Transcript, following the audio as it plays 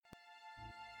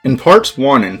In parts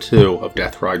 1 and 2 of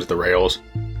Death Rides the Rails,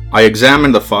 I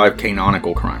examined the 5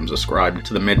 canonical crimes ascribed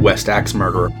to the Midwest Axe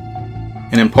Murderer,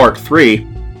 and in part 3,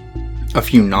 a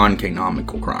few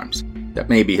non-canonical crimes that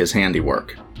may be his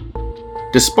handiwork.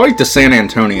 Despite the San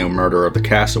Antonio murder of the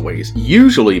Castaways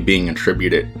usually being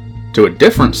attributed to a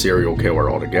different serial killer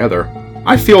altogether,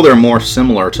 I feel they're more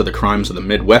similar to the crimes of the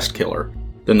Midwest Killer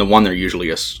than the one they're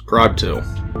usually ascribed to,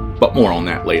 but more on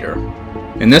that later.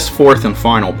 In this 4th and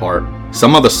final part,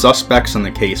 some of the suspects in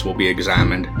the case will be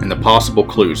examined and the possible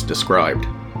clues described.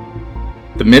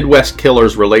 The Midwest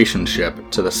Killer's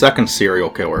relationship to the second serial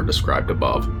killer described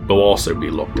above will also be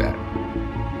looked at.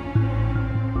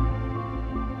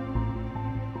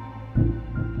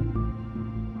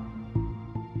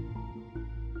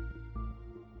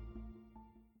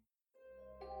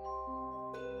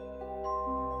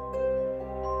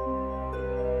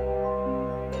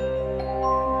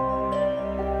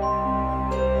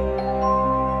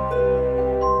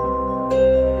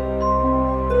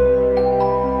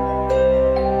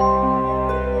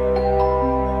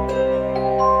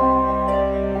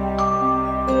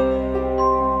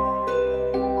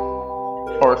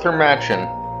 Arthur Machen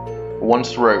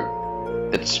once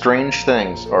wrote that strange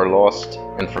things are lost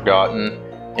and forgotten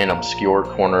in obscure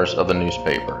corners of the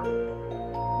newspaper.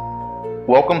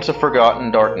 Welcome to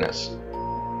Forgotten Darkness,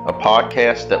 a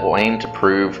podcast that will aim to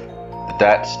prove that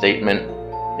that statement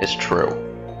is true.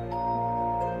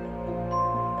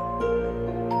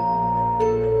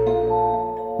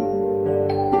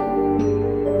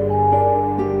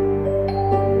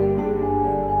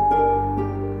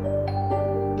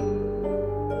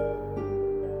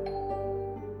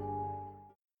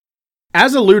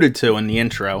 As alluded to in the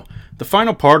intro, the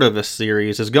final part of this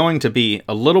series is going to be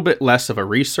a little bit less of a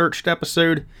researched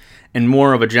episode and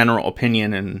more of a general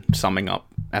opinion and summing up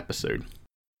episode.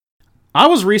 I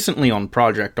was recently on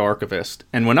Project Archivist,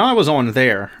 and when I was on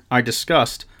there, I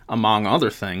discussed, among other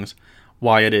things,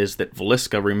 why it is that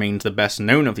Villisca remains the best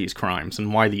known of these crimes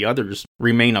and why the others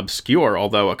remain obscure,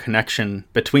 although a connection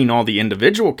between all the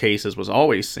individual cases was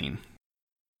always seen.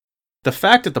 The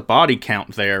fact that the body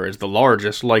count there is the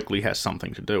largest likely has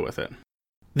something to do with it.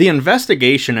 The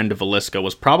investigation into Villisca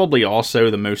was probably also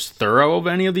the most thorough of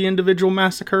any of the individual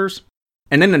massacres,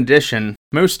 and in addition,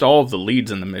 most all of the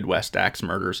leads in the Midwest Axe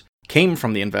murders came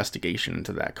from the investigation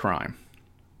into that crime.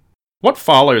 What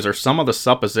follows are some of the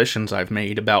suppositions I've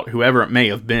made about whoever it may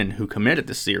have been who committed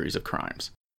this series of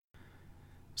crimes.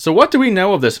 So what do we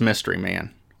know of this mystery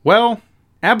man? Well,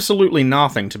 absolutely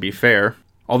nothing, to be fair,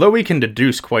 although we can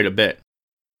deduce quite a bit.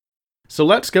 So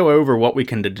let's go over what we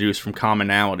can deduce from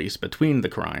commonalities between the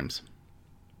crimes.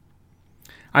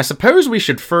 I suppose we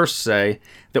should first say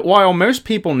that while most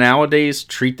people nowadays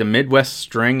treat the Midwest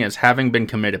String as having been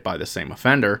committed by the same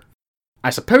offender,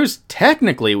 I suppose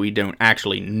technically we don't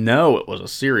actually know it was a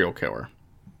serial killer.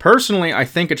 Personally, I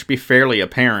think it should be fairly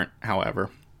apparent, however,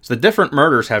 so the different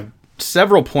murders have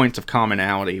several points of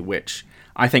commonality, which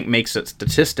I think makes it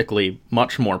statistically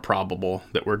much more probable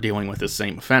that we're dealing with the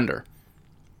same offender.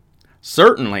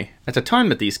 Certainly, at the time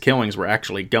that these killings were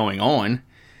actually going on,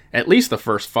 at least the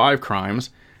first 5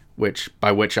 crimes,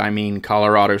 by which I mean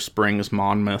Colorado Springs,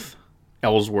 Monmouth,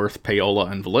 Ellsworth, Paola,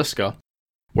 and Villisca,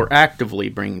 were actively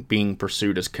being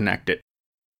pursued as connected,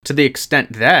 to the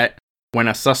extent that, when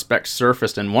a suspect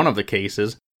surfaced in one of the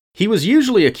cases, he was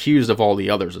usually accused of all the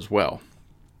others as well.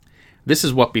 This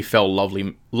is what befell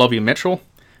Lovey Mitchell,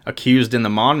 accused in the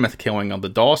Monmouth killing of the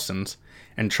Dawsons,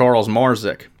 and Charles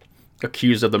Marzick,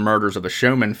 accused of the murders of the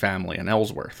Showman family in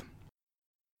Ellsworth.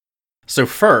 So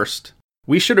first,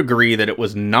 we should agree that it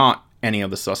was not any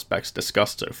of the suspects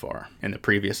discussed so far in the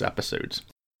previous episodes.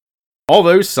 All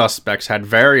those suspects had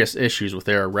various issues with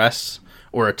their arrests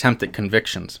or attempted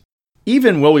convictions.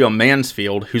 Even William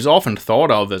Mansfield, who's often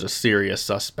thought of as a serious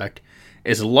suspect,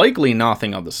 is likely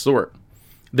nothing of the sort.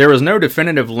 There was no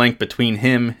definitive link between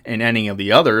him and any of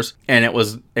the others, and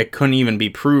it couldn't even be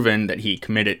proven that he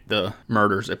committed the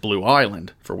murders at Blue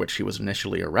Island, for which he was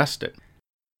initially arrested.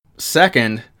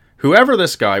 Second, whoever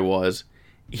this guy was,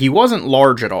 he wasn't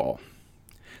large at all.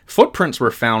 Footprints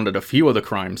were found at a few of the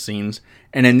crime scenes,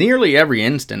 and in nearly every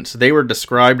instance, they were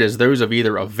described as those of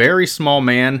either a very small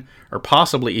man or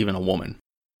possibly even a woman.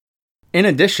 In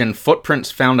addition, footprints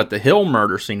found at the Hill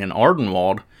murder scene in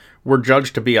Ardenwald were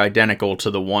judged to be identical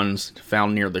to the ones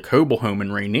found near the Coble home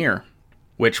in Rainier,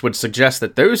 which would suggest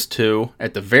that those two,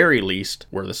 at the very least,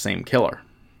 were the same killer.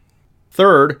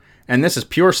 Third, and this is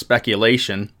pure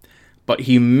speculation, but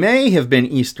he may have been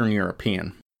Eastern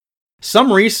European.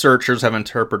 Some researchers have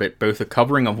interpreted both a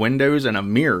covering of windows and of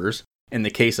mirrors in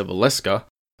the case of Villisca,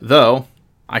 though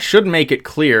I should make it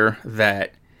clear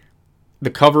that the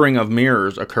covering of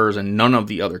mirrors occurs in none of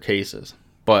the other cases,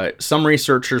 but some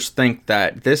researchers think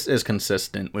that this is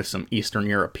consistent with some Eastern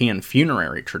European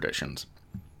funerary traditions.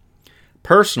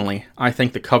 Personally, I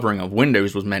think the covering of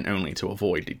windows was meant only to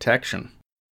avoid detection.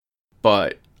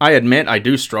 But I admit I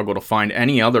do struggle to find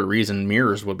any other reason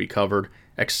mirrors would be covered,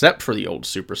 except for the old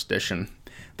superstition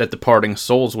that departing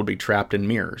souls would be trapped in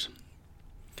mirrors.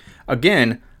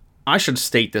 Again, I should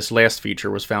state this last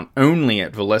feature was found only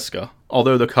at Villisca,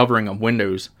 although the covering of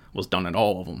windows was done at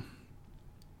all of them.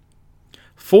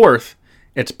 Fourth,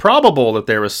 it's probable that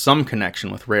there was some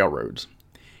connection with railroads.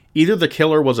 Either the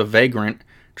killer was a vagrant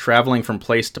traveling from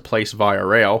place to place via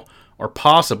rail, or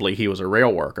possibly he was a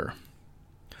rail worker.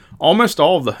 Almost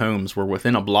all of the homes were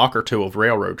within a block or two of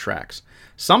railroad tracks,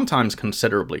 sometimes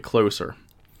considerably closer.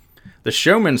 The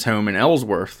showman's home in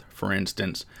Ellsworth, for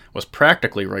instance, was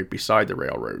practically right beside the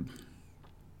railroad.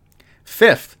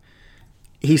 Fifth,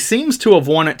 he seems to have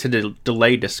wanted to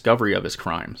delay discovery of his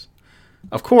crimes.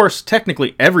 Of course,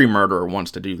 technically every murderer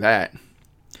wants to do that.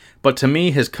 But to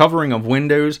me, his covering of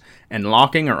windows and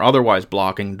locking or otherwise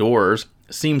blocking doors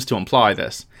seems to imply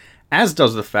this, as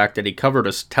does the fact that he covered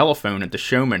his telephone at the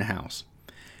Showman house.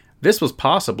 This was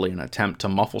possibly an attempt to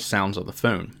muffle sounds of the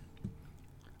phone.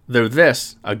 Though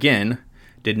this, again,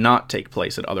 did not take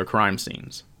place at other crime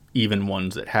scenes, even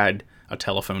ones that had a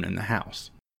telephone in the house.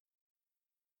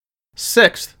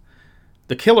 Sixth,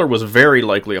 the killer was very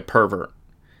likely a pervert.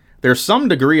 There's some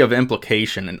degree of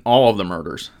implication in all of the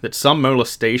murders that some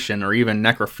molestation or even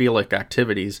necrophilic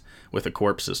activities with the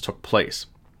corpses took place.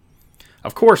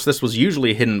 Of course, this was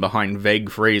usually hidden behind vague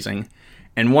phrasing,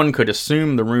 and one could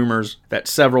assume the rumors that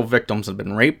several victims had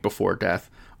been raped before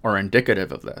death are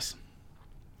indicative of this.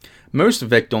 Most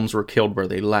victims were killed where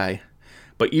they lay,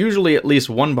 but usually at least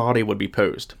one body would be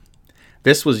posed.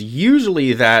 This was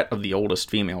usually that of the oldest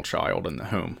female child in the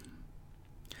home.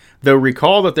 Though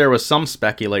recall that there was some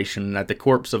speculation that the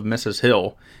corpse of Mrs.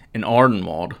 Hill in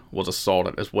Ardenwald was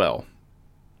assaulted as well.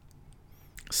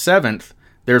 Seventh,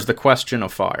 there's the question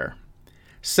of fire.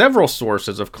 Several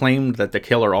sources have claimed that the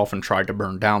killer often tried to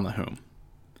burn down the home.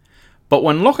 But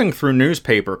when looking through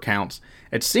newspaper accounts,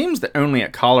 it seems that only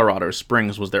at Colorado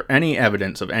Springs was there any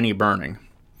evidence of any burning.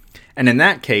 And in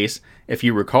that case, if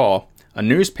you recall, a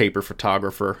newspaper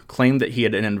photographer claimed that he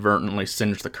had inadvertently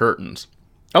singed the curtains.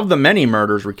 Of the many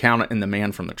murders recounted in The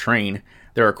Man from the Train,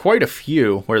 there are quite a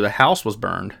few where the house was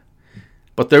burned.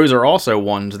 But those are also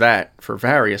ones that, for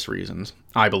various reasons,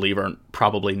 I believe are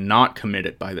probably not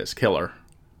committed by this killer.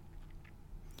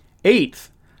 Eighth,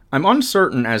 I'm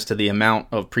uncertain as to the amount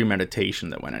of premeditation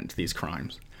that went into these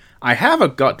crimes. I have a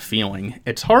gut feeling,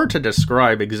 it's hard to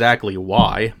describe exactly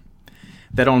why,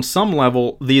 that on some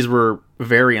level these were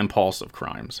very impulsive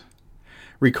crimes.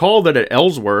 Recall that at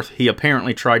Ellsworth he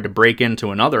apparently tried to break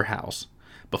into another house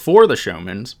before the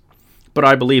Showman's, but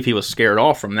I believe he was scared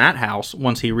off from that house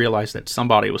once he realized that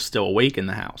somebody was still awake in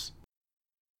the house.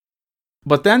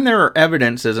 But then there are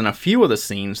evidences in a few of the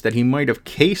scenes that he might have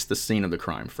cased the scene of the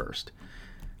crime first.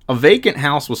 A vacant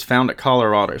house was found at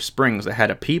Colorado Springs that had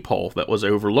a peephole that was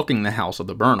overlooking the house of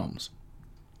the Burnhams.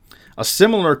 A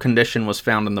similar condition was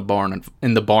found in the barn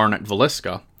at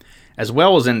Villisca, as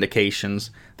well as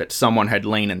indications that someone had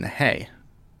lain in the hay.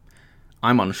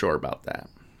 I'm unsure about that.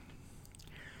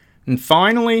 And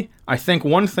finally, I think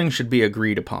one thing should be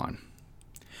agreed upon.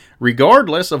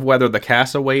 Regardless of whether the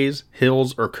Cassaways,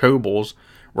 Hills, or Cobles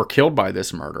were killed by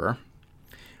this murderer,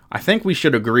 I think we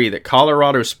should agree that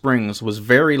Colorado Springs was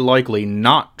very likely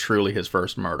not truly his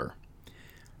first murder.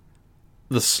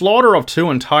 The slaughter of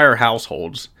two entire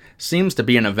households seems to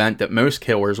be an event that most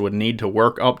killers would need to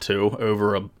work up to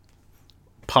over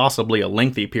possibly a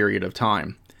lengthy period of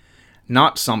time,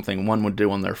 not something one would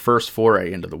do on their first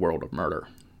foray into the world of murder.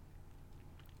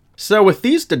 So with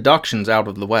these deductions out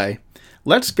of the way,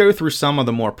 let's go through some of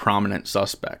the more prominent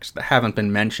suspects that haven't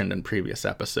been mentioned in previous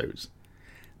episodes.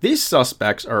 These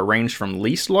suspects are arranged from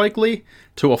least likely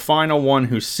to a final one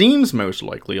who seems most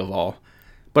likely of all,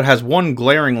 but has one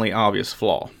glaringly obvious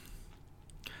flaw.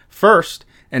 First,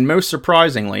 and most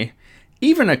surprisingly,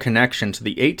 even a connection to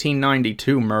the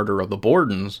 1892 murder of the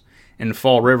Bordens in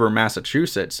Fall River,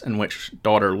 Massachusetts, in which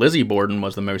daughter Lizzie Borden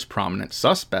was the most prominent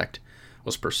suspect,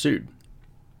 was pursued.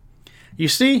 You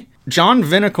see, John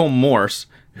Vinicle Morse,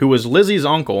 who was Lizzie's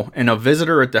uncle and a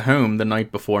visitor at the home the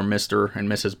night before Mr. and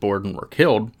Mrs. Borden were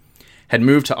killed, had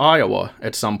moved to Iowa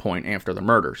at some point after the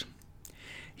murders.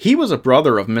 He was a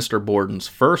brother of Mr. Borden's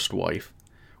first wife,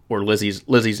 or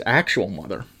Lizzie's actual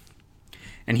mother,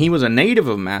 and he was a native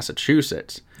of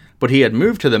Massachusetts, but he had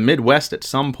moved to the Midwest at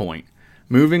some point,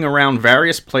 moving around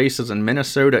various places in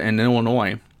Minnesota and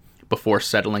Illinois before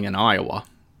settling in Iowa.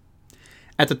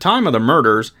 At the time of the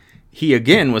murders, he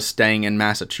again was staying in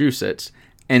Massachusetts,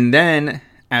 and then,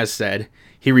 as said,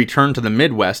 he returned to the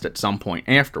Midwest at some point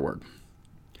afterward.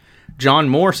 John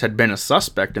Morse had been a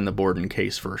suspect in the Borden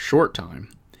case for a short time,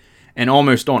 and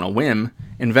almost on a whim,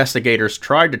 investigators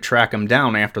tried to track him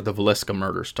down after the Villisca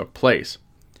murders took place.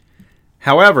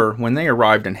 However, when they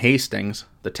arrived in Hastings,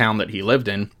 the town that he lived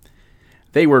in,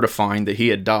 they were to find that he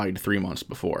had died 3 months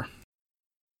before.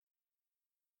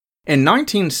 In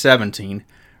 1917,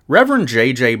 Reverend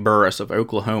J.J. Burris of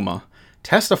Oklahoma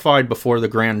testified before the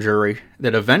grand jury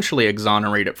that eventually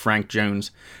exonerated Frank Jones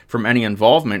from any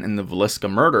involvement in the Villisca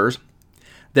murders,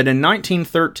 that in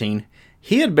 1913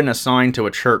 he had been assigned to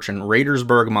a church in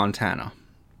Radersburg, Montana.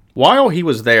 While he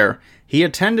was there, he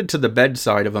attended to the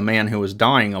bedside of a man who was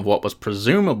dying of what was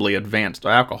presumably advanced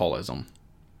alcoholism.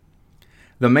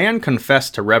 The man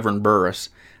confessed to Reverend Burris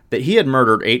that he had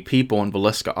murdered 8 people in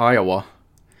Villisca, Iowa,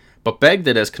 but begged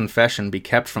that his confession be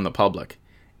kept from the public,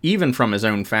 even from his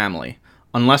own family,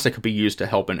 unless it could be used to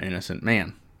help an innocent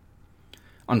man.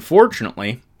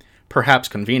 Unfortunately, perhaps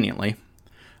conveniently,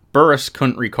 Burris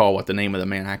couldn't recall what the name of the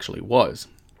man actually was.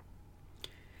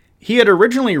 He had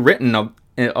originally written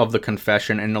of the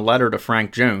confession in a letter to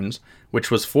Frank Jones,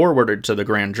 which was forwarded to the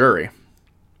grand jury.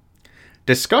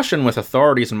 Discussion with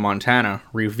authorities in Montana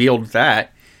revealed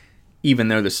that, even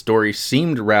though the story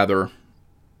seemed rather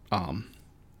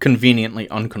conveniently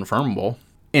unconfirmable,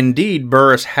 indeed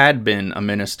Burris had been a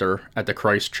minister at the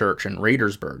Christ Church in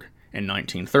Radersburg in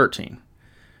 1913,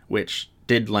 which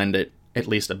did lend it at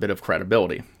least a bit of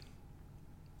credibility.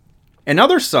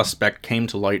 Another suspect came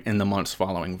to light in the months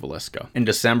following Villisca. In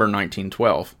December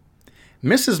 1912,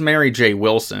 Mrs. Mary J.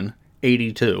 Wilson,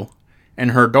 82,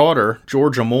 and her daughter,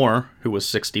 Georgia Moore, who was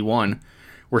 61,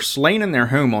 were slain in their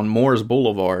home on Moores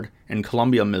Boulevard in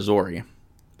Columbia, Missouri.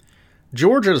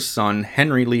 Georgia's son,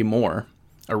 Henry Lee Moore,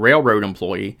 a railroad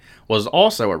employee, was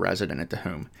also a resident at the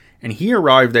home, and he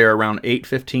arrived there around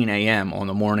 8:15 a.m. on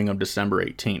the morning of December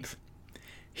 18th.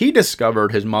 He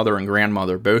discovered his mother and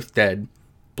grandmother both dead,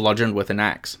 bludgeoned with an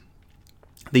axe.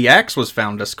 The axe was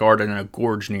found discarded in a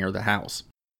gorge near the house.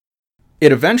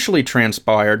 It eventually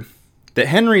transpired that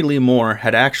Henry Lee Moore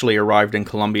had actually arrived in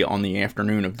Columbia on the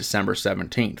afternoon of December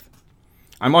 17th.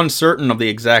 I'm uncertain of the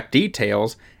exact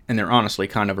details, and they're honestly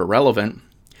kind of irrelevant,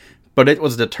 but it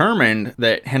was determined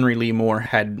that Henry Lee Moore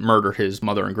had murdered his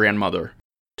mother and grandmother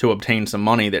to obtain some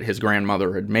money that his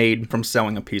grandmother had made from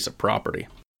selling a piece of property.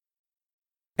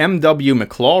 M.W.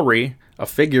 McClaughry, a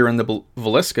figure in the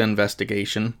Villisca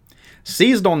investigation,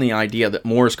 seized on the idea that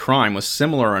Moore's crime was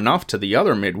similar enough to the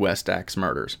other Midwest axe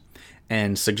murders,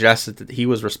 and suggested that he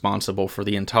was responsible for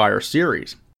the entire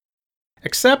series.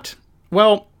 Except,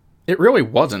 well, it really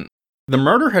wasn't. The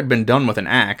murder had been done with an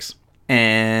axe,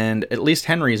 and at least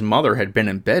Henry's mother had been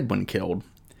in bed when killed,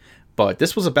 but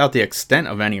this was about the extent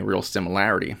of any real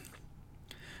similarity.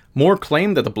 Moore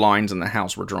claimed that the blinds in the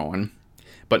house were drawn,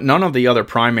 but none of the other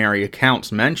primary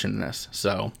accounts mentioned this,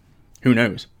 so who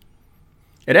knows?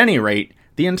 At any rate,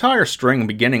 the entire string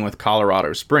beginning with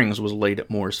Colorado Springs was laid at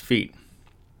Moore's feet.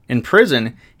 In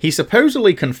prison, he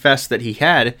supposedly confessed that he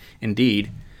had,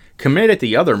 indeed, committed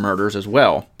the other murders as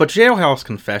well, but jailhouse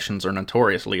confessions are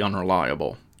notoriously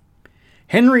unreliable.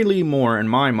 Henry Lee Moore, in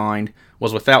my mind,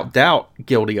 was without doubt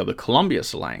guilty of the Columbia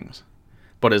slayings,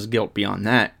 but his guilt beyond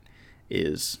that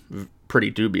is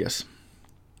pretty dubious.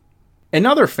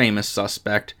 Another famous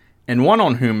suspect, and one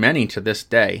on whom many to this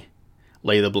day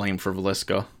lay the blame for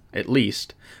Villisca, at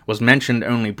least, was mentioned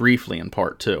only briefly in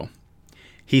Part 2.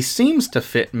 He seems to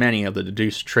fit many of the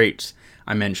deduced traits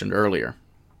I mentioned earlier.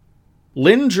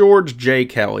 Lynn George J.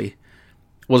 Kelly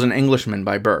was an Englishman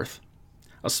by birth.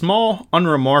 A small,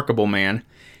 unremarkable man,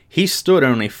 he stood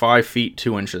only 5 feet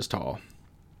 2 inches tall.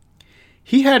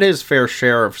 He had his fair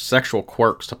share of sexual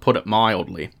quirks, to put it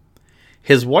mildly.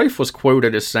 His wife was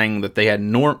quoted as saying that they had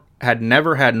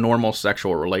never had normal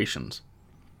sexual relations.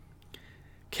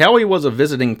 Kelly was a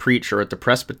visiting preacher at the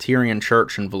Presbyterian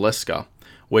Church in Villisca,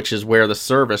 which is where the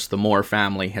service the Moore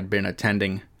family had been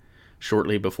attending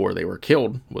shortly before they were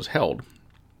killed was held.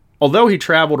 Although he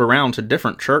traveled around to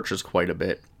different churches quite a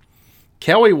bit,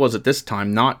 Kelly was at this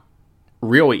time not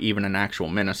really even an actual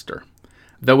minister.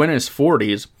 Though in his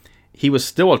 40s, he was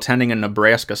still attending a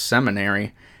Nebraska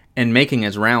seminary and making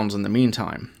his rounds in the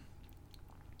meantime.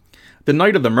 The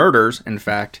night of the murders, in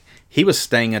fact, he was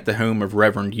staying at the home of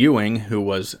Reverend Ewing, who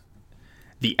was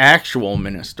the actual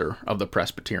minister of the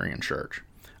Presbyterian Church,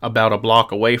 about a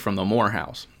block away from the Moore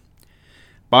house.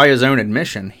 By his own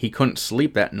admission, he couldn't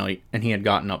sleep that night, and he had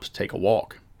gotten up to take a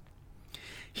walk.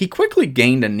 He quickly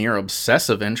gained a near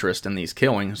obsessive interest in these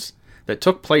killings that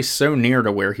took place so near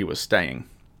to where he was staying.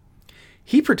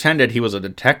 He pretended he was a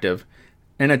detective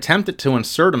and attempted to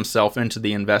insert himself into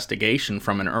the investigation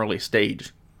from an early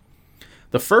stage.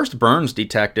 The first Burns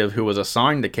detective who was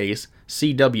assigned the case,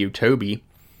 C.W. Toby,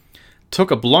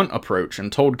 took a blunt approach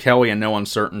and told Kelly in no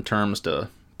uncertain terms to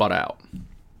butt out.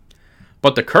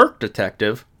 But the Kirk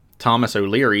detective, Thomas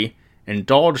O'Leary,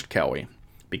 indulged Kelly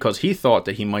because he thought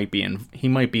that he might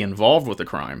be involved with the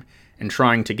crime and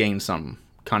trying to gain some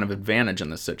kind of advantage in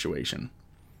this situation.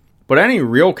 But any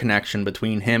real connection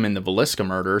between him and the Villisca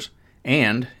murders,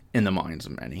 and, in the minds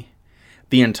of many,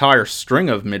 the entire string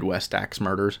of Midwest Axe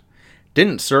murders,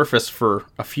 didn't surface for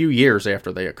a few years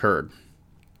after they occurred.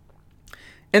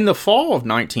 In the fall of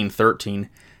 1913,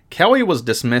 Kelly was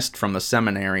dismissed from the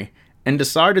seminary and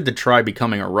decided to try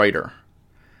becoming a writer.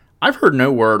 I've heard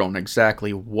no word on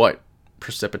exactly what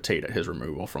precipitated his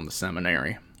removal from the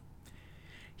seminary.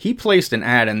 He placed an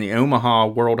ad in the Omaha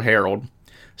World Herald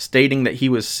stating that he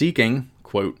was seeking,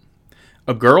 quote,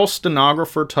 a girl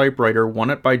stenographer typewriter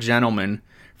wanted by gentlemen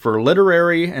for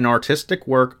literary and artistic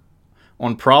work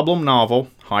on problem novel,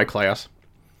 high class,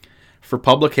 for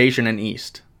publication in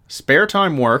East. Spare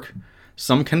time work,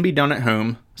 some can be done at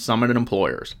home, some at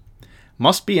employers.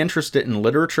 Must be interested in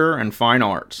literature and fine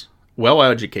arts. Well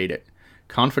educated.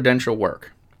 Confidential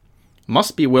work.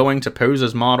 Must be willing to pose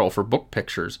as model for book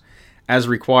pictures, as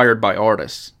required by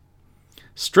artists.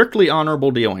 Strictly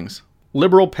honorable dealings.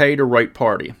 Liberal pay to right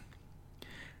party.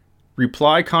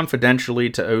 Reply confidentially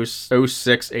to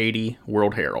 0680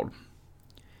 World Herald.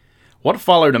 What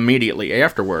followed immediately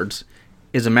afterwards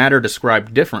is a matter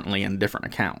described differently in different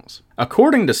accounts.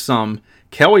 According to some,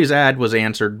 Kelly's ad was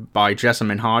answered by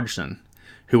Jessamine Hodgson,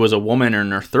 who was a woman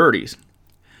in her 30s,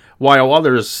 while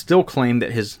others still claim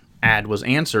that his ad was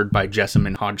answered by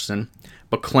Jessamine Hodgson,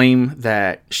 but claim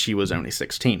that she was only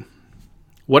 16.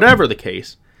 Whatever the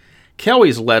case,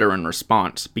 Kelly's letter in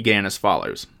response began as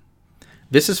follows.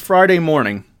 This is Friday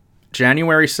morning,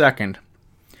 January 2nd.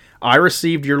 I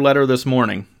received your letter this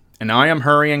morning, and I am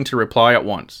hurrying to reply at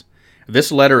once.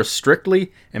 This letter is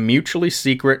strictly and mutually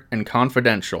secret and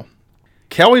confidential.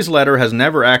 Kelly's letter has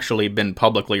never actually been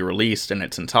publicly released in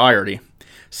its entirety,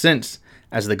 since,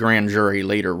 as the grand jury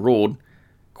later ruled,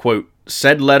 quote,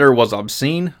 said letter was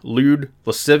obscene, lewd,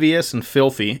 lascivious, and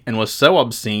filthy, and was so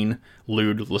obscene,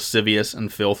 lewd, lascivious,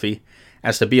 and filthy,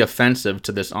 as to be offensive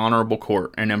to this honorable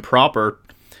court, and improper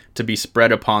to be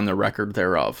spread upon the record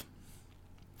thereof.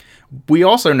 We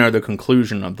also know the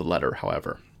conclusion of the letter,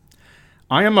 however.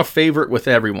 I am a favorite with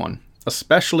everyone,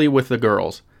 especially with the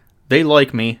girls. They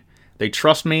like me, they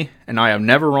trust me, and I have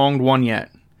never wronged one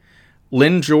yet.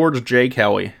 Lynn George J.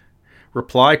 Kelly.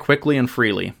 Reply quickly and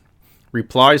freely.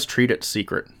 Replies treated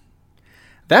secret.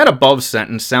 That above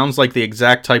sentence sounds like the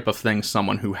exact type of thing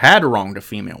someone who had wronged a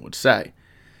female would say.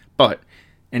 But,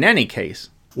 in any case,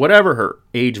 whatever her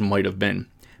age might have been,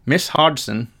 Miss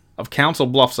Hodgson of Council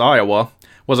Bluffs, Iowa,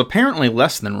 was apparently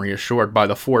less than reassured by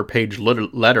the 4-page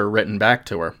letter written back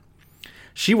to her.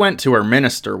 She went to her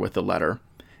minister with the letter,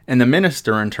 and the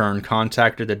minister in turn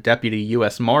contacted a deputy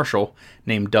U.S. Marshal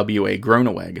named W.A.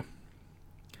 Groneweg.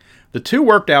 The two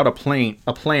worked out a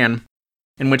plan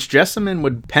in which Jessamine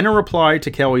would pen a reply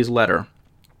to Kelly's letter,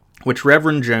 which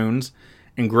Reverend Jones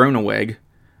and Groneweg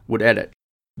would edit.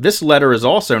 This letter is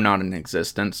also not in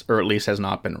existence, or at least has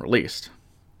not been released.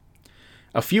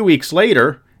 A few weeks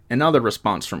later, another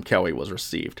response from Kelly was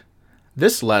received.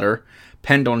 This letter,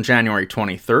 penned on January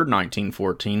 23,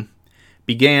 1914,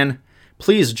 began,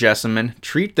 Please, Jessamine,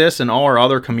 treat this and all our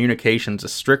other communications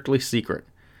as strictly secret.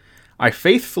 I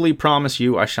faithfully promise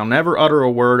you I shall never utter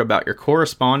a word about your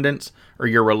correspondence or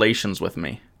your relations with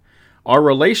me. Our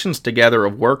relations together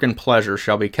of work and pleasure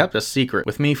shall be kept a secret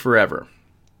with me forever.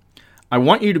 I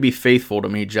want you to be faithful to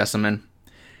me, Jessamine.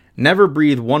 Never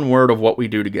breathe one word of what we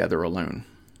do together alone.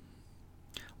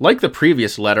 Like the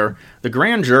previous letter, the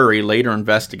grand jury, later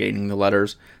investigating the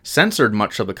letters, censored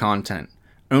much of the content,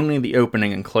 only the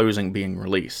opening and closing being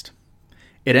released.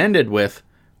 It ended with,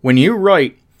 When you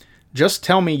write, just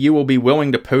tell me you will be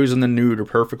willing to pose in the nude or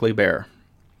perfectly bare.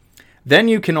 Then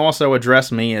you can also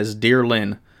address me as Dear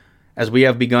Lynn, as we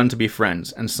have begun to be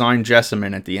friends, and sign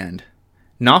Jessamine at the end.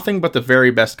 Nothing but the very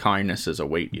best kindnesses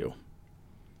await you.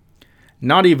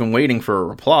 Not even waiting for a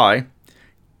reply,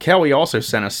 Kelly also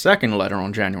sent a second letter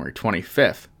on January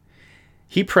 25th.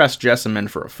 He pressed Jessamine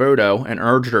for a photo and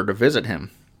urged her to visit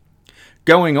him,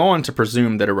 going on to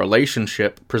presume that a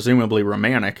relationship, presumably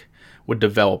romantic, would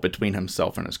develop between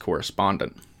himself and his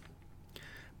correspondent.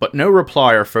 But no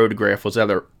reply or photograph was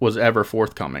ever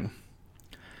forthcoming.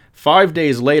 5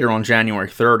 days later, on January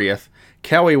 30th,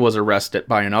 Kelly was arrested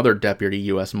by another deputy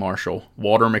U.S. Marshal,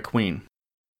 Walter McQueen.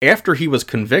 After he was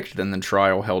convicted in the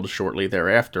trial held shortly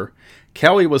thereafter,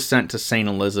 Kelly was sent to St.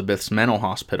 Elizabeth's Mental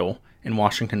Hospital in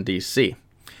Washington, D.C.,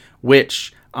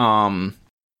 which,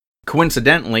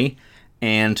 coincidentally,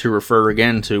 and to refer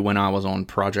again to when I was on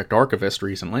Project Archivist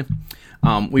recently,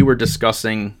 we were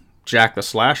discussing Jack the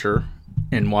Slasher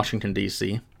in Washington,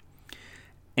 D.C.,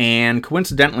 and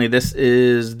coincidentally, this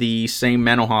is the same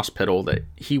mental hospital that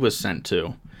he was sent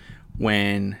to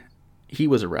when he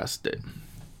was arrested.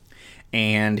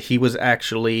 And he was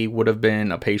actually would have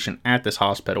been a patient at this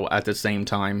hospital at the same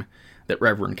time that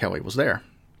Reverend Kelly was there.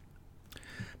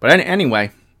 But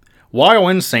anyway, while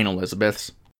in St.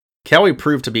 Elizabeth's, Kelly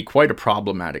proved to be quite a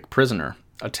problematic prisoner,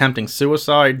 attempting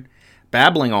suicide,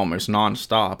 babbling almost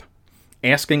non-stop,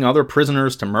 asking other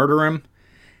prisoners to murder him,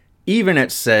 even,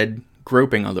 it said,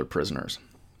 groping other prisoners.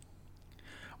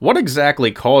 What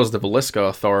exactly caused the Villisca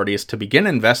authorities to begin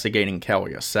investigating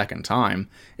Kelly a second time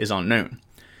is unknown.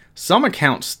 Some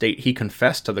accounts state he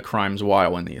confessed to the crimes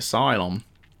while in the asylum,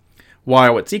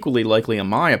 while it's equally likely, in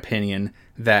my opinion,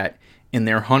 that in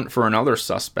their hunt for another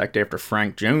suspect after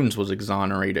Frank Jones was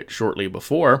exonerated shortly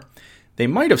before, they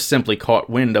might have simply caught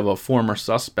wind of a former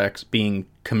suspect being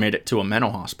committed to a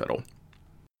mental hospital.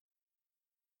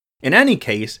 In any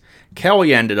case,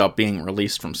 Kelly ended up being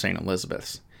released from St.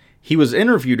 Elizabeth's. He was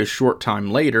interviewed a short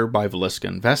time later by Villisca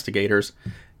investigators,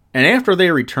 and after they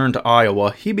returned to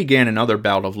Iowa, he began another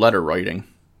bout of letter writing.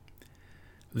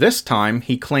 This time,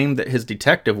 he claimed that his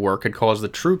detective work had caused the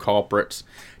true culprits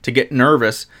to get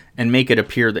nervous and make it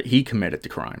appear that he committed the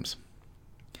crimes.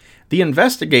 The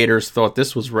investigators thought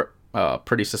this was a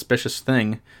pretty suspicious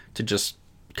thing to just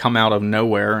come out of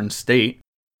nowhere and state,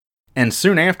 and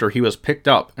soon after he was picked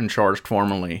up and charged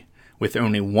formally with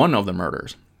only one of the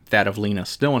murders, that of Lena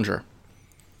Stillinger.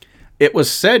 It was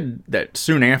said that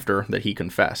soon after that he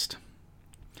confessed.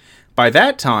 By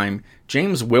that time,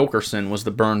 James Wilkerson was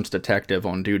the Burns detective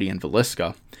on duty in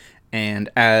Villisca, and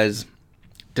as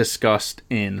discussed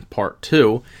in Part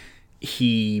 2,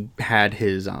 he had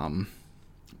his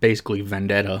basically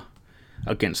vendetta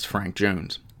against Frank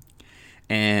Jones.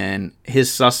 And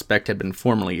his suspect had been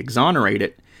formally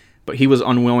exonerated, but he was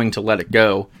unwilling to let it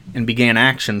go and began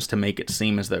actions to make it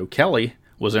seem as though Kelly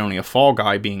was only a fall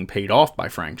guy being paid off by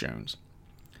Frank Jones.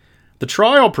 The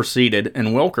trial proceeded,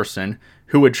 and Wilkerson,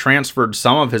 who had transferred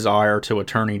some of his ire to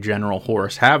Attorney General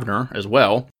Horace Havner as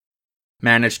well,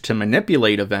 managed to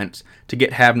manipulate events to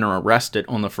get Havner arrested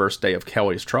on the first day of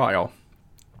Kelly's trial.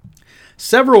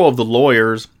 Several of the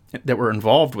lawyers that were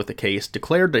involved with the case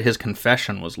declared that his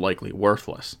confession was likely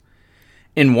worthless.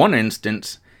 In one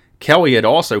instance, Kelly had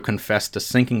also confessed to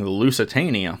sinking the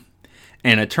Lusitania,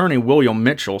 and attorney William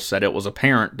Mitchell said it was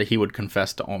apparent that he would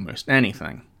confess to almost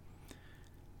anything.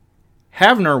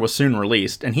 Havner was soon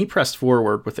released, and he pressed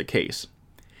forward with the case.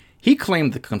 He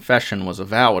claimed the confession was a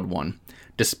valid one,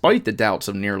 despite the doubts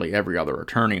of nearly every other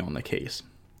attorney on the case.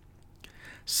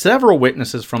 Several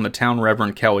witnesses from the town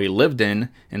Reverend Kelly lived in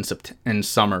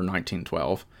summer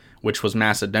 1912, which was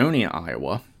Macedonia,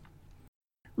 Iowa,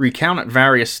 recounted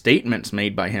various statements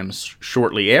made by him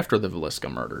shortly after the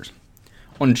Villisca murders.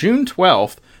 On June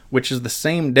 12th, which is the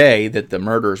same day that the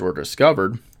murders were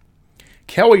discovered,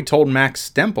 Kelly told Max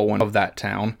Stempel of that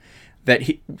town that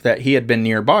he had been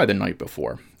nearby the night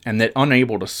before, and that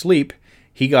unable to sleep,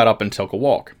 he got up and took a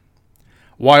walk.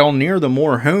 While near the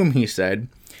Moore home, he said,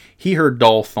 he heard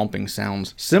dull thumping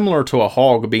sounds, similar to a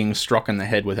hog being struck in the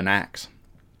head with an axe.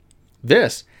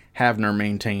 This, Havner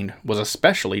maintained, was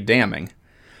especially damning,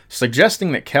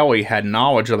 suggesting that Kelly had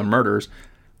knowledge of the murders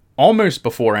almost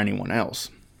before anyone else.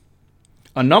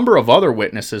 A number of other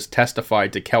witnesses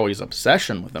testified to Kelly's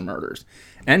obsession with the murders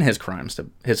and his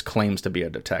claims to be a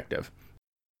detective.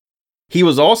 He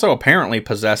was also apparently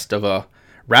possessed of a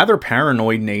rather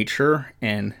paranoid nature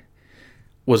and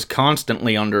was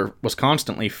constantly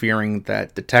fearing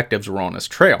that detectives were on his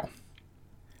trail.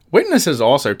 Witnesses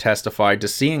also testified to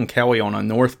seeing Kelly on a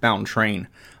northbound train,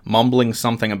 mumbling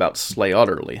something about "slay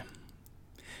utterly."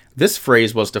 This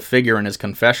phrase was to figure in his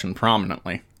confession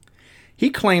prominently. He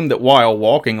claimed that while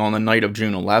walking on the night of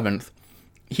June 11th,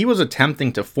 he was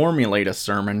attempting to formulate a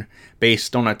sermon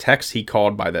based on a text he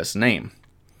called by this name.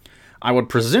 I would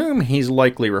presume he's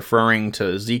likely referring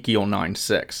to Ezekiel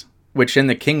 9:6, which in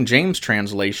the King James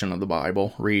translation of the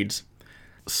Bible reads,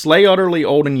 "Slay utterly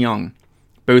old and young,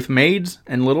 both maids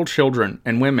and little children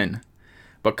and women,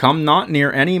 but come not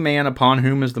near any man upon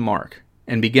whom is the mark,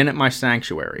 and begin at my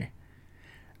sanctuary.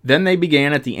 Then they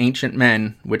began at the ancient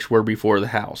men which were before the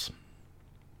house."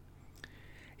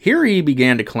 Here he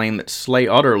began to claim that slay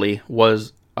utterly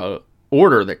was an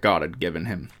order that God had given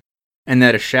him, and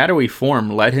that a shadowy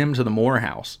form led him to the Moore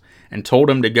house, and told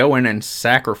him to go in and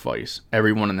sacrifice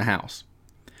everyone in the house.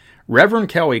 Reverend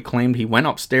Kelly claimed he went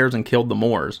upstairs and killed the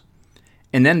Moors,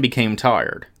 and then became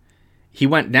tired. He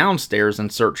went downstairs in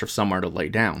search of somewhere to lay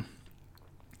down.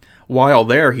 While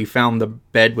there, he found the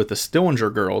bed with the Stillinger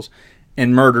girls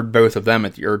and murdered both of them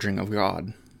at the urging of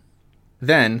God.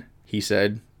 Then, he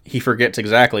said, he forgets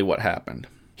exactly what happened.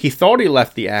 He thought he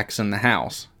left the axe in the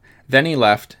house. Then he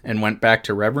left and went back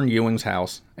to Reverend Ewing's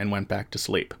house and went back to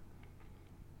sleep.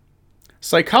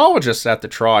 Psychologists at the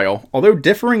trial, although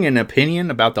differing in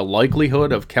opinion about the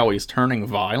likelihood of Kelly's turning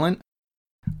violent,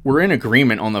 were in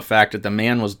agreement on the fact that the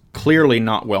man was clearly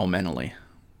not well mentally.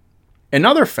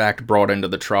 Another fact brought into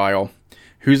the trial,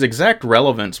 whose exact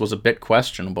relevance was a bit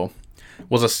questionable,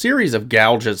 was a series of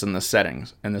gouges in the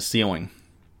settings and the ceiling.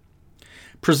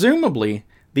 Presumably,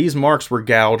 these marks were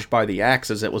gouged by the axe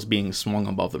as it was being swung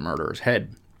above the murderer's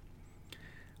head.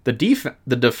 The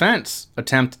defense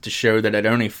attempted to show that at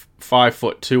only 5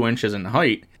 foot 2 inches in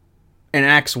height, an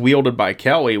axe wielded by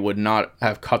Kelly would not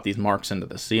have cut these marks into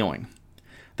the ceiling.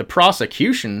 The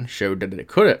prosecution showed that it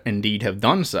could indeed have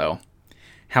done so.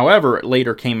 However, it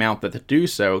later came out that to do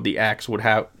so, the axe would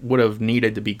have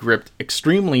needed to be gripped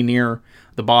extremely near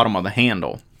the bottom of the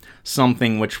handle,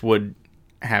 something which would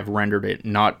have rendered it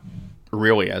not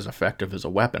really as effective as a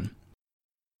weapon.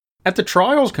 At the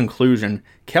trial's conclusion,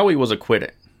 Kelly was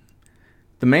acquitted.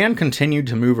 The man continued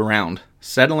to move around,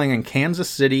 settling in Kansas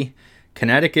City,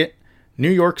 Connecticut, New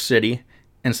York City,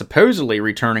 and supposedly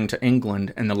returning to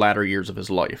England in the latter years of his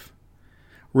life.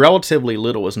 Relatively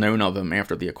little is known of him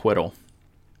after the acquittal.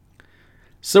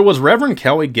 So was Reverend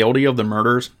Kelly guilty of the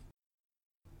murders?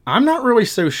 I'm not really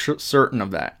so certain of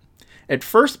that. At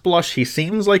first blush, he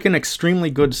seems like an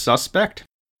extremely good suspect,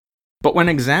 but when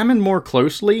examined more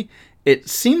closely, it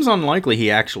seems unlikely he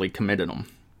actually committed them.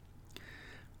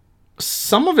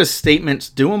 Some of his statements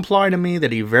do imply to me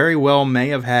that he very well may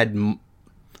have had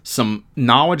some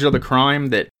knowledge of the crime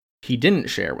that he didn't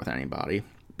share with anybody.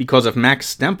 Because if Max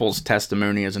Stempel's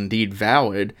testimony is indeed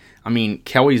valid,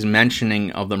 Kelly's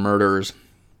mentioning of the murders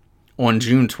on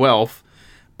June 12th,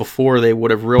 before they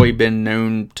would have really been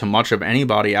known to much of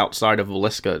anybody outside of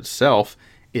Villisca itself,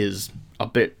 is a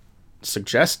bit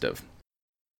suggestive.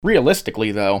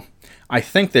 Realistically, though, I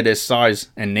think that his size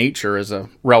and nature as a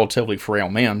relatively frail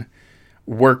man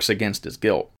works against his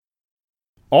guilt.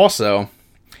 Also,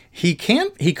 he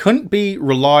couldn't be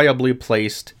reliably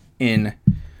placed in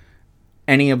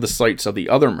any of the sites of the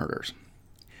other murders.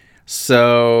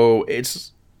 So,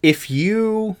 if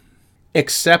you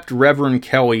accept Reverend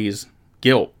Kelly's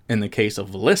guilt in the case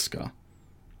of Villisca,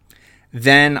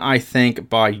 then I think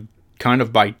by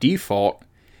default,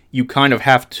 you kind of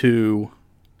have to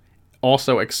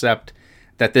also accept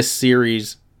that this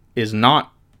series is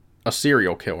not a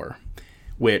serial killer,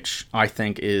 which I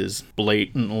think is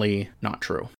blatantly not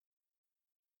true.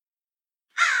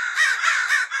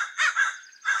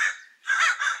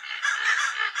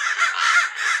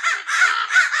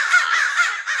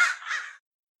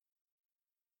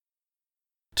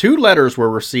 Two letters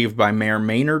were received by Mayor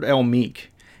Maynard L.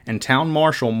 Meek and Town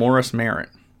Marshal Morris Merritt,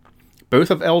 both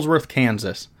of Ellsworth,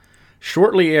 Kansas,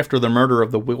 shortly after the murder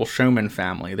of the Will Showman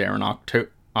family there in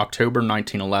October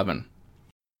 1911.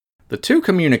 The two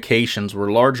communications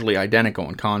were largely identical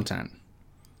in content.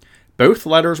 Both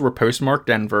letters were postmarked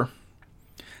Denver.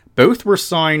 Both were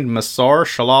signed Masar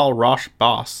Shalal Rosh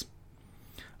Bas,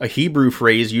 a Hebrew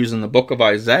phrase used in the book of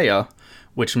Isaiah,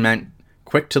 which meant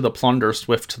quick to the plunder,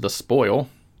 swift to the spoil,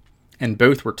 and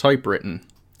both were typewritten.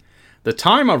 The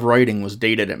time of writing was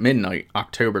dated at midnight,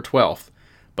 October 12th,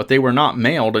 but they were not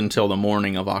mailed until the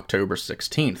morning of October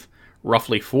 16th,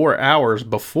 roughly 4 hours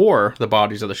before the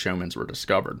bodies of the Showmans were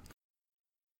discovered.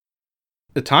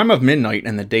 The time of midnight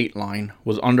and the date line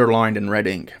was underlined in red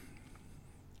ink.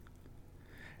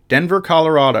 Denver,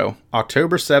 Colorado,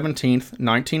 October 17th,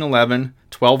 1911,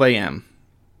 12 a.m.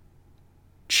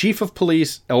 Chief of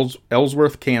Police,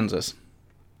 Ellsworth, Kansas.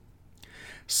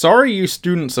 Sorry you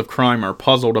students of crime are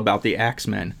puzzled about the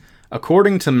Axemen.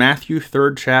 According to Matthew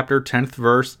 3rd chapter 10th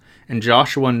verse and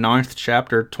Joshua 9th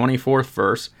chapter 24th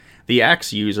verse, the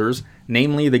axe users,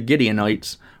 namely the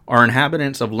Gideonites, are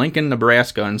inhabitants of Lincoln,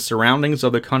 Nebraska and surroundings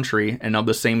of the country and of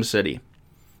the same city.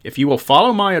 If you will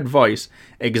follow my advice,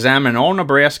 examine all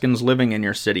Nebraskans living in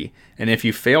your city, and if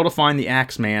you fail to find the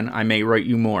Axeman, I may write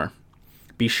you more.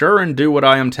 Be sure and do what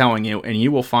I am telling you, and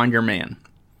you will find your man.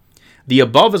 The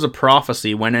above is a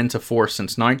prophecy went into force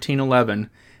since 1911,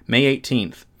 May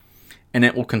 18th, and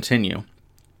it will continue.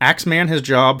 Axeman his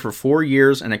job for 4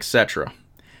 years and etc.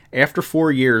 After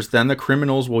 4 years, then the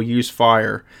criminals will use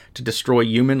fire to destroy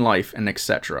human life and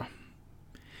etc.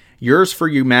 Yours for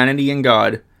humanity and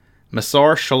God,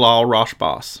 Masar Shalal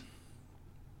Rashbas.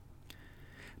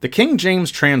 The King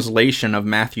James translation of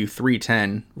Matthew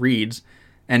 3:10 reads,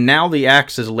 "And now the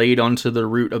axe is laid unto the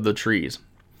root of the trees.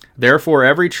 Therefore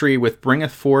every tree which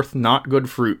bringeth forth not good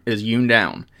fruit is hewn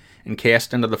down, and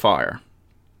cast into the fire."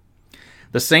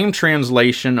 The same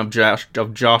translation of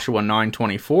Joshua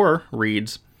 9:24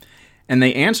 reads, "And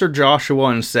they answered Joshua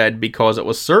and said, Because it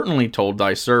was certainly told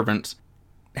thy servants,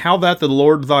 how that the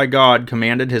Lord thy God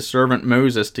commanded his servant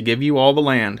Moses to give you all the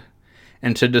land,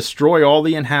 and to destroy all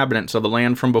the inhabitants of the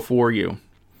land from before you.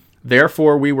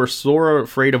 Therefore we were sore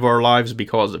afraid of our lives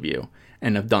because of you,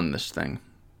 and have done this thing."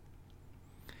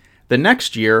 The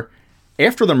next year,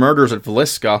 after the murders at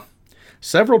Villisca,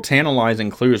 several tantalizing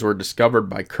clues were discovered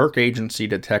by Kirk Agency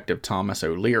Detective Thomas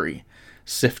O'Leary,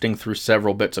 sifting through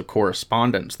several bits of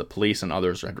correspondence the police and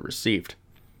others had received.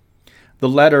 The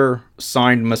letter,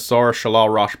 signed Masar Shalal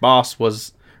Rashbas,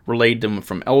 was relayed to him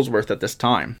from Ellsworth at this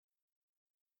time.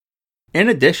 In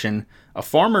addition, a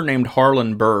farmer named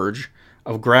Harlan Burge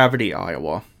of Gravity,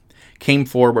 Iowa, came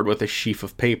forward with a sheaf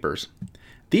of papers.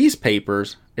 These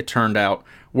papers, it turned out,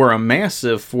 were a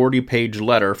massive 40-page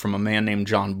letter from a man named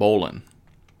John Bolin.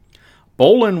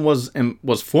 Bolin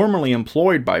was formerly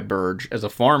employed by Burge as a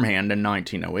farmhand in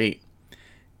 1908.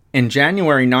 In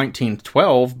January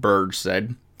 1912, Burge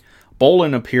said,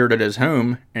 Bolin appeared at his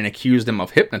home and accused him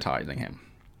of hypnotizing him.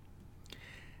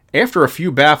 After a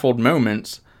few baffled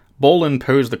moments, Bolin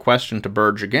posed the question to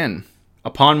Burge again,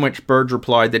 upon which Burge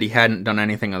replied that he hadn't done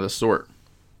anything of the sort.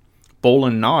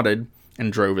 Bolin nodded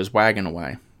and drove his wagon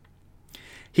away.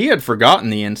 He had forgotten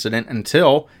the incident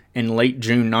until, in late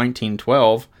June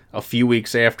 1912, a few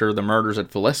weeks after the murders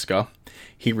at Villisca,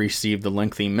 he received the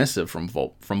lengthy missive from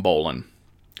Bolin.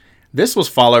 This was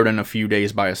followed in a few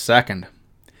days by a second.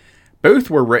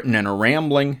 Both were written in a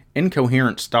rambling,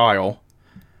 incoherent style,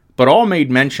 but all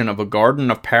made mention of a garden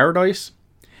of paradise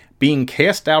being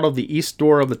cast out of the east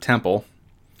door of the temple,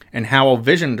 and how a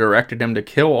vision directed him to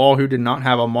kill all who did not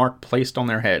have a mark placed on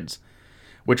their heads,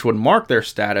 which would mark their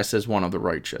status as one of the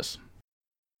righteous.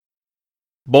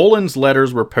 Bolin's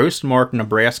letters were postmarked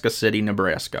Nebraska City,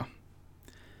 Nebraska.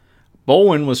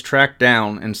 Bolin was tracked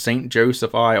down in St.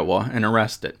 Joseph, Iowa, and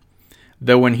arrested,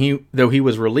 though he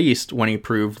was released when he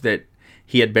proved that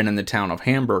he had been in the town of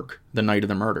Hamburg the night of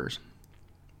the murders.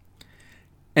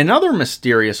 Another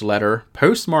mysterious letter,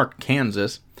 postmarked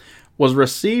Kansas, was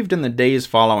received in the days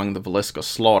following the Villisca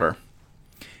slaughter.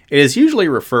 It is usually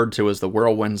referred to as the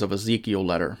Whirlwinds of Ezekiel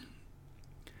letter.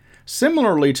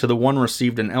 Similarly to the one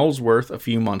received in Ellsworth a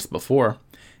few months before,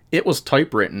 it was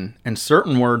typewritten, and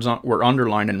certain words were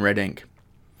underlined in red ink.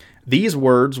 These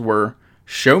words were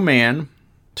 "show man,"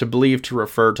 to believe to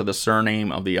refer to the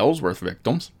surname of the Ellsworth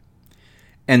victims,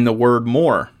 and the word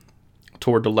 "more"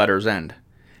 toward the letter's end.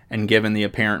 And given the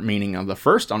apparent meaning of the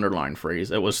first underlined phrase,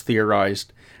 it was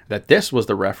theorized that this was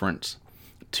the reference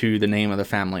to the name of the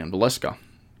family in Villisca.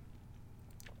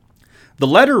 The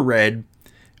letter read,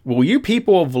 "Will you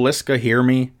people of Villisca hear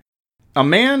me? A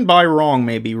man by wrong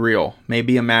may be real, may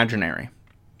be imaginary.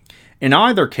 In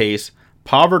either case,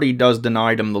 poverty does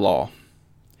deny him the law.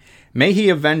 May he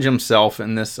avenge himself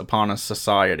in this upon a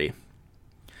society.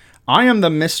 I am the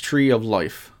mystery of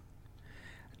life.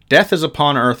 Death is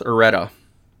upon earth errata.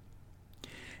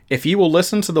 If you will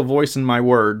listen to the voice in my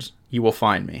words, you will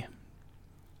find me.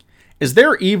 Is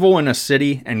there evil in a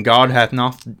city, and God hath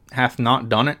not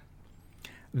done it?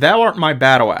 Thou art my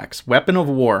battle axe, weapon of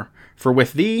war, for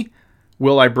with thee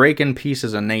will I break in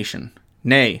pieces a nation,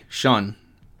 nay, shun,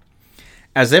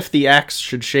 as if the axe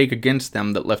should shake against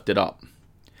them that lift it up.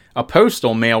 A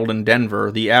postal mailed in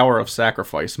Denver the hour of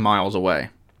sacrifice miles away.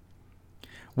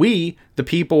 We, the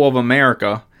people of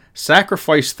America,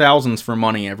 sacrifice thousands for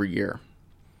money every year.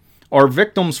 Our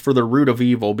victims for the root of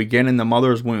evil begin in the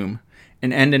mother's womb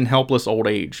and end in helpless old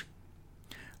age.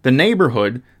 The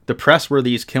neighborhood, the press where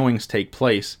these killings take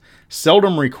place,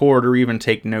 seldom record or even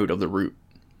take note of the root.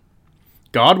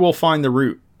 God will find the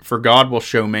root, for God will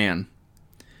show man.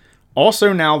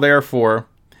 Also now, therefore,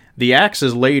 the axe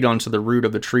is laid unto the root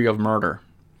of the tree of murder.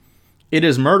 It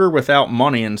is murder without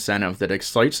money incentive that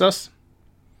excites us.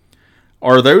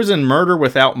 Are those in murder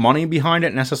without money behind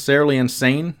it necessarily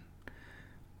insane?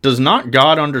 Does not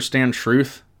God understand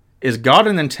truth? Is God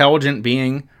an intelligent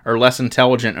being, or less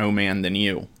intelligent, O man, than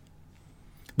you?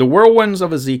 The whirlwinds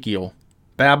of Ezekiel,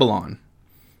 Babylon.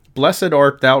 Blessed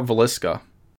art thou, Villisca.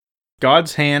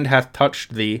 God's hand hath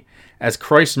touched thee, as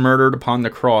Christ murdered upon the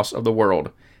cross of the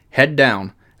world, head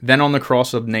down, then on the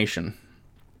cross of nation.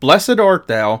 Blessed art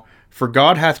thou, for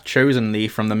God hath chosen thee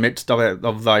from the midst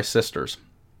of thy sisters.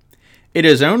 It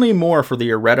is only more, for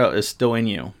the errata is still in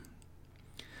you.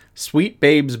 Sweet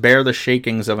babes bear the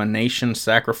shakings of a nation's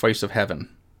sacrifice of heaven.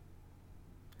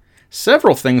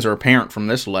 Several things are apparent from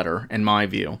this letter, in my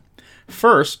view.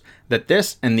 First, that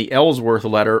this and the Ellsworth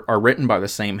letter are written by the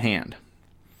same hand.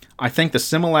 I think the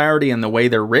similarity in the way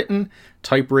they're written,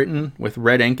 typewritten with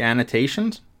red ink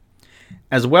annotations,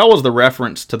 as well as the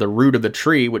reference to the root of the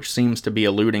tree, which seems to be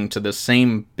alluding to the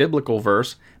same biblical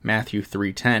verse, Matthew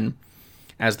 3:10,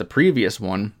 as the previous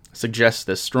one, suggests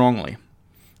this strongly.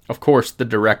 Of course, the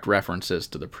direct references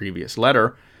to the previous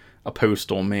letter, a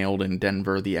postal mailed in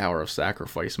Denver the hour of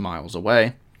sacrifice miles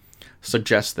away,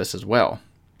 suggest this as well.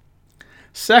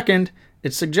 Second,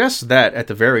 it suggests that, at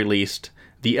the very least,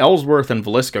 the Ellsworth and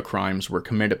Villisca crimes were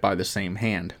committed by the same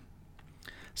hand.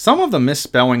 Some of the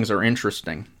misspellings are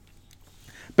interesting.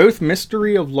 Both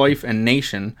Mystery of Life and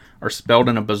Nation are spelled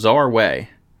in a bizarre way.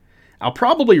 I'll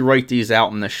probably write these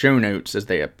out in the show notes as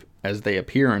they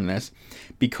appear in this,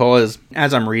 because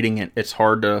as I'm reading it, it's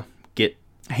hard to get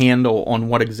a handle on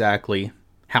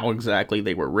how exactly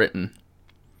they were written.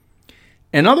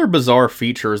 Another bizarre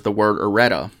feature is the word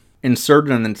ereta,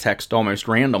 inserted in the text almost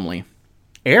randomly.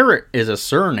 Eret is a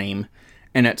surname,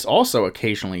 and it's also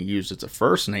occasionally used as a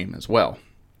first name as well.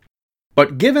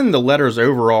 But given the letter's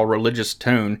overall religious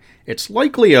tone, it's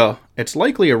likely a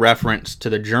reference to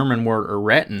the German word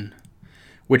erretten,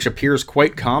 which appears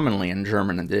quite commonly in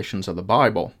German editions of the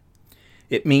Bible.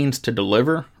 It means to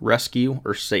deliver, rescue,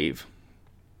 or save.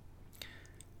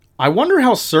 I wonder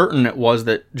how certain it was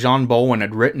that John Bowen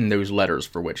had written those letters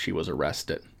for which he was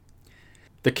arrested.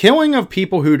 The killing of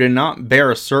people who did not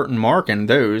bear a certain mark in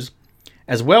those,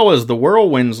 as well as the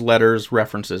Whirlwind's letters'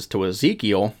 references to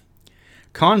Ezekiel,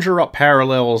 conjure up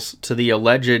parallels to the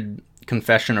alleged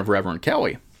confession of Reverend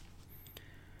Kelly.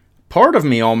 Part of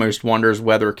me almost wonders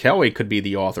whether Kelly could be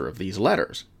the author of these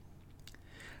letters.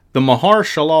 The Mahar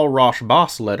Shalal Rosh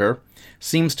Bas letter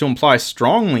seems to imply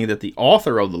strongly that the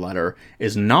author of the letter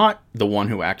is not the one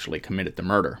who actually committed the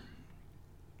murder.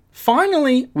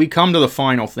 Finally, we come to the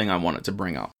final thing I wanted to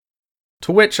bring up,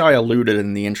 to which I alluded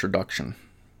in the introduction.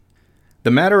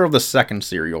 The matter of the second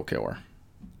serial killer.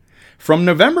 From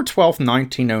November 12,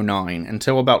 1909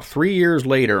 until about 3 years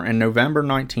later in November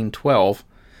 1912,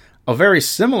 a very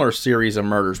similar series of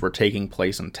murders were taking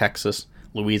place in Texas,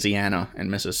 Louisiana,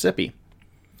 and Mississippi.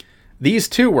 These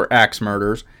too were axe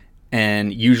murders,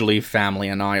 and usually family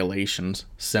annihilations,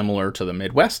 similar to the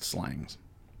Midwest slangs.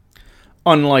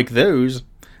 Unlike those,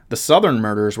 the Southern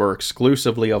murders were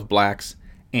exclusively of blacks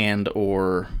and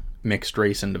or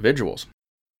mixed-race individuals.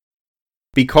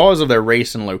 Because of their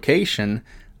race and location,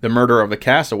 the murder of the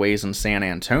Castaways in San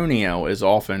Antonio is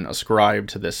often ascribed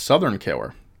to this Southern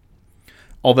killer.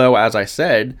 Although, as I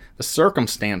said, the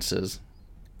circumstances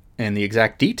and the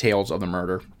exact details of the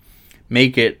murder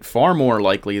make it far more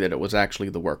likely that it was actually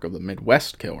the work of the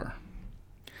Midwest killer.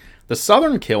 The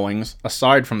Southern killings,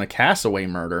 aside from the Castaway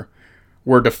murder,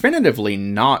 were definitively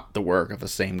not the work of the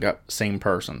same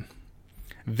person.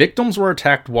 Victims were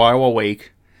attacked while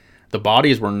awake, the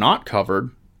bodies were not covered,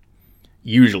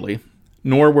 usually,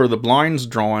 nor were the blinds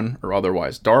drawn or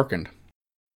otherwise darkened.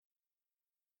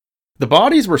 The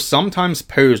bodies were sometimes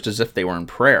posed as if they were in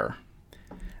prayer.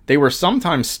 They were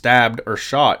sometimes stabbed or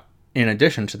shot in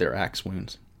addition to their axe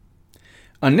wounds.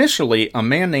 Initially, a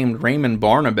man named Raymond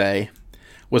Barnabé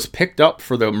was picked up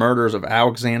for the murders of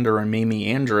Alexander and Mamie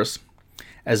Andrus,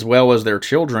 as well as their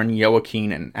children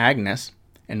Joaquin and Agnes,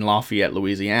 in Lafayette,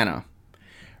 Louisiana.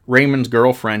 Raymond's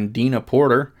girlfriend Dina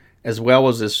Porter, as well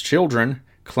as his children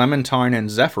Clementine and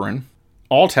Zephyrin,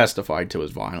 all testified to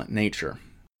his violent nature.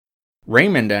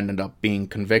 Raymond ended up being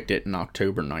convicted in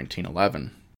October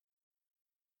 1911.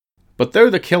 But though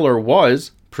the killer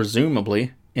was,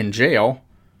 presumably, in jail,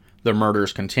 the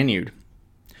murders continued.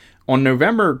 On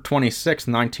November 26,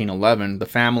 1911, the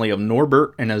family of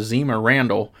Norbert and Azima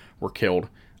Randall were killed,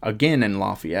 again in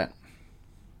Lafayette.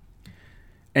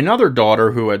 Another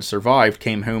daughter who had survived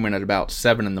came home at about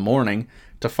 7 in the morning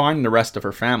to find the rest of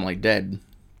her family dead.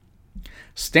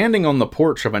 Standing on the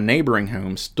porch of a neighboring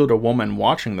home stood a woman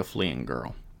watching the fleeing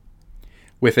girl.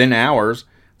 Within hours,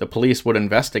 the police would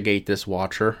investigate this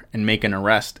watcher and make an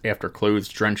arrest after clothes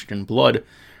drenched in blood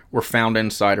were found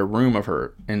inside a room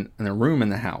in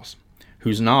the house,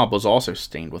 whose knob was also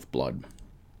stained with blood.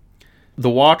 The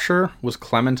watcher was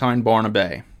Clementine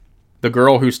Barnabé, the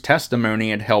girl whose testimony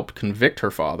had helped convict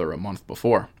her father a month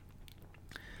before.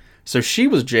 So she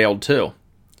was jailed too.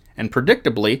 And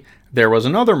predictably, there was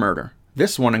another murder,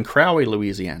 this one in Crowley,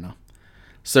 Louisiana.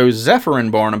 So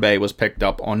Zephyrin Barnabé was picked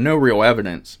up on no real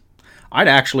evidence. I'd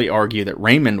actually argue that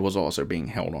Raymond was also being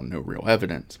held on no real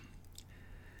evidence.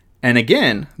 And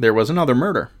again, there was another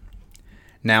murder,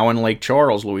 now in Lake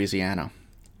Charles, Louisiana.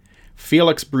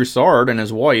 Felix Broussard and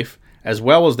his wife, as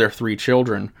well as their 3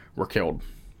 children, were killed.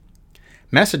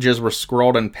 Messages were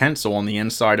scrawled in pencil on the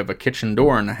inside of a kitchen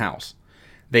door in the house.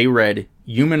 They read,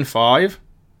 "Human 5,"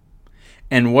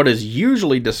 and what is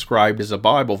usually described as a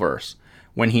Bible verse,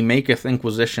 "When he maketh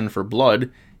inquisition for blood,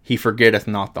 he forgetteth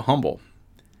not the humble."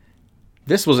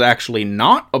 This was actually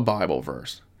not a Bible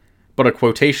verse, but a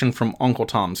quotation from Uncle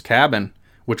Tom's Cabin,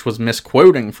 which was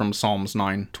misquoting from Psalms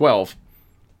 9:12.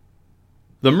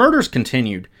 The murders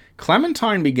continued.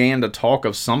 Clementine began to talk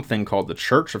of something called the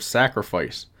Church of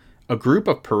Sacrifice, a group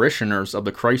of parishioners of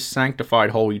the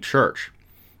Christ-sanctified Holy Church,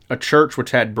 a church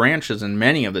which had branches in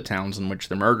many of the towns in which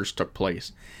the murders took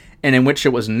place, and in which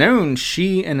it was known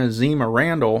she and Azima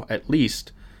Randall, at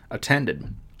least,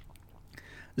 attended.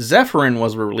 Zephyrin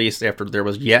was released after there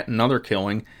was yet another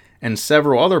killing, and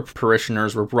several other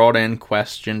parishioners were brought in,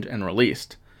 questioned, and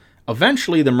released.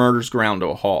 Eventually, the murders ground to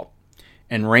a halt,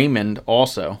 and Raymond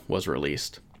also was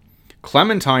released.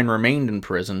 Clementine remained in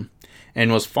prison,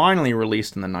 and was finally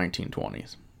released in the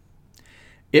 1920s.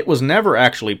 It was never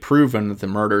actually proven that the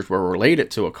murders were related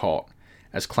to a cult,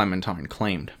 as Clementine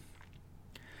claimed.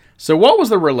 So what was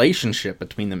the relationship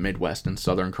between the Midwest and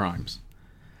Southern crimes?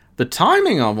 The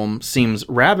timing of them seems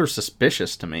rather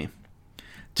suspicious to me.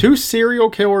 2 serial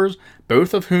killers,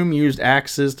 both of whom used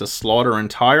axes to slaughter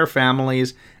entire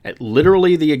families at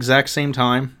literally the exact same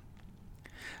time.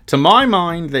 To my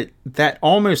mind, that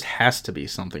almost has to be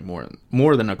something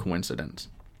more than a coincidence.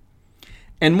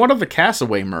 And what of the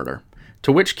Cassaway murder?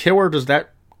 To which killer does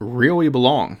that really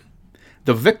belong?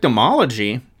 The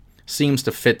victimology seems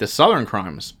to fit the Southern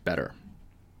crimes better,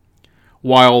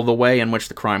 while the way in which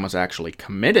the crime was actually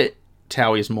committed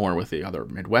tallies more with the other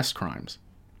Midwest crimes.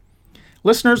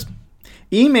 Listeners,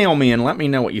 email me and let me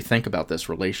know what you think about this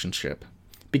relationship,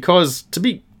 because to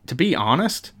be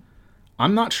honest,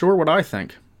 I'm not sure what I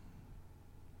think.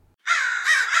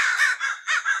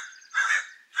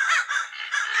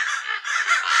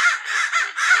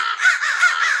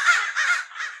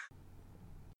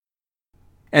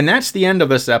 And that's the end of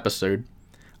this episode.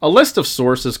 A list of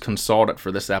sources consulted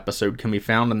for this episode can be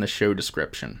found in the show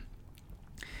description.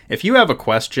 If you have a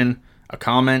question, a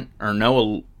comment, or know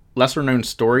a lesser-known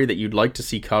story that you'd like to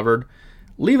see covered,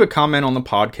 leave a comment on the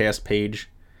podcast page,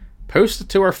 post it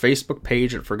to our Facebook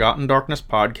page at Forgotten Darkness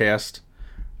Podcast,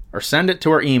 or send it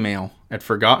to our email at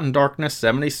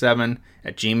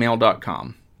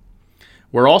forgottendarkness77@gmail.com.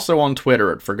 We're also on Twitter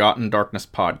at Forgotten Darkness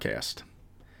Podcast.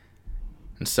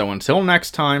 And so until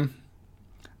next time,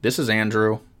 this is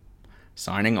Andrew,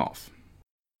 signing off.